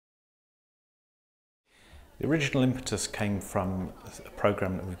The original impetus came from a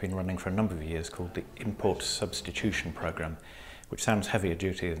programme that we've been running for a number of years called the Import Substitution Programme, which sounds heavier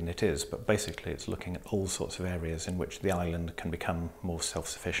duty than it is, but basically it's looking at all sorts of areas in which the island can become more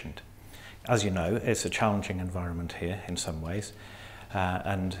self-sufficient. As you know, it's a challenging environment here in some ways,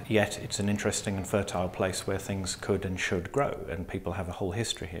 and yet it's an interesting and fertile place where things could and should grow, and people have a whole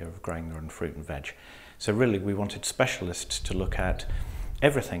history here of growing their own fruit and veg. So really we wanted specialists to look at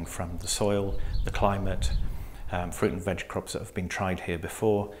everything from the soil, the climate, fruit and veg crops that have been tried here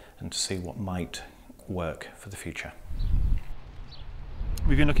before, and to see what might work for the future.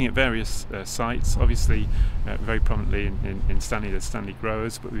 We've been looking at various sites, obviously very prominently in Stanley, there's Stanley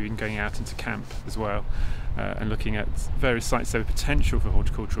growers, but we've been going out into camp as well and looking at various sites that have potential for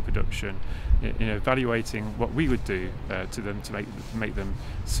horticultural production, evaluating what we would do to them to make them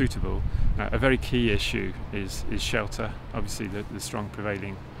suitable. A very key issue is shelter. Obviously the strong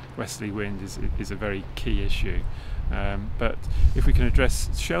prevailing westerly wind is a very key issue. But if we can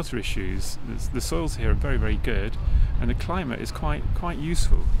address shelter issues, the soils here are very, very good, and the climate is quite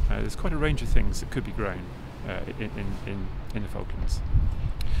useful. There's quite a range of things that could be grown in the Falklands.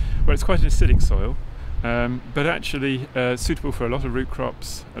 Well, it's quite an acidic soil, but actually suitable for a lot of root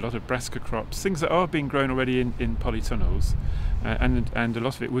crops, a lot of brassica crops, things that are being grown already in polytunnels, and a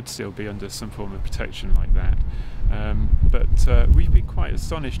lot of it would still be under some form of protection like that. But we've been quite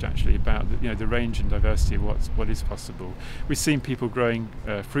astonished actually about the range and diversity of what is possible. We've seen people growing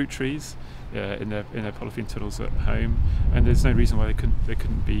fruit trees in their polythene tunnels at home, and there's no reason why there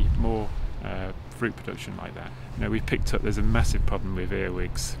couldn't be more fruit production like that. We've picked up there's a massive problem with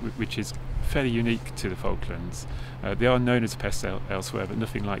earwigs, which is fairly unique to the Falklands. They are known as a pest elsewhere, but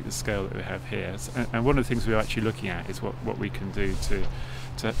nothing like the scale that we have here. And one of the things we're actually looking at is what we can do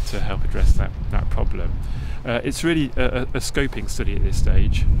to help address that problem. It's really a scoping study at this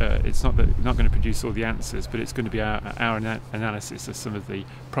stage. It's not going to produce all the answers, but it's going to be our analysis of some of the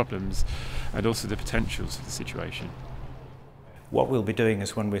problems and also the potentials of the situation. What we'll be doing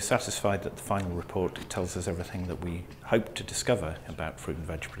is, when we're satisfied that the final report tells us everything that we hope to discover about fruit and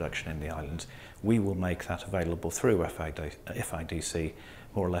veg production in the islands, we will make that available through FIDC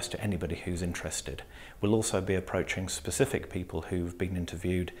more or less to anybody who's interested. We'll also be approaching specific people who've been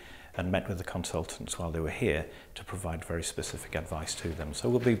interviewed and met with the consultants while they were here to provide very specific advice to them. So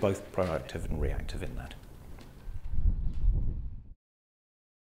we'll be both proactive and reactive in that.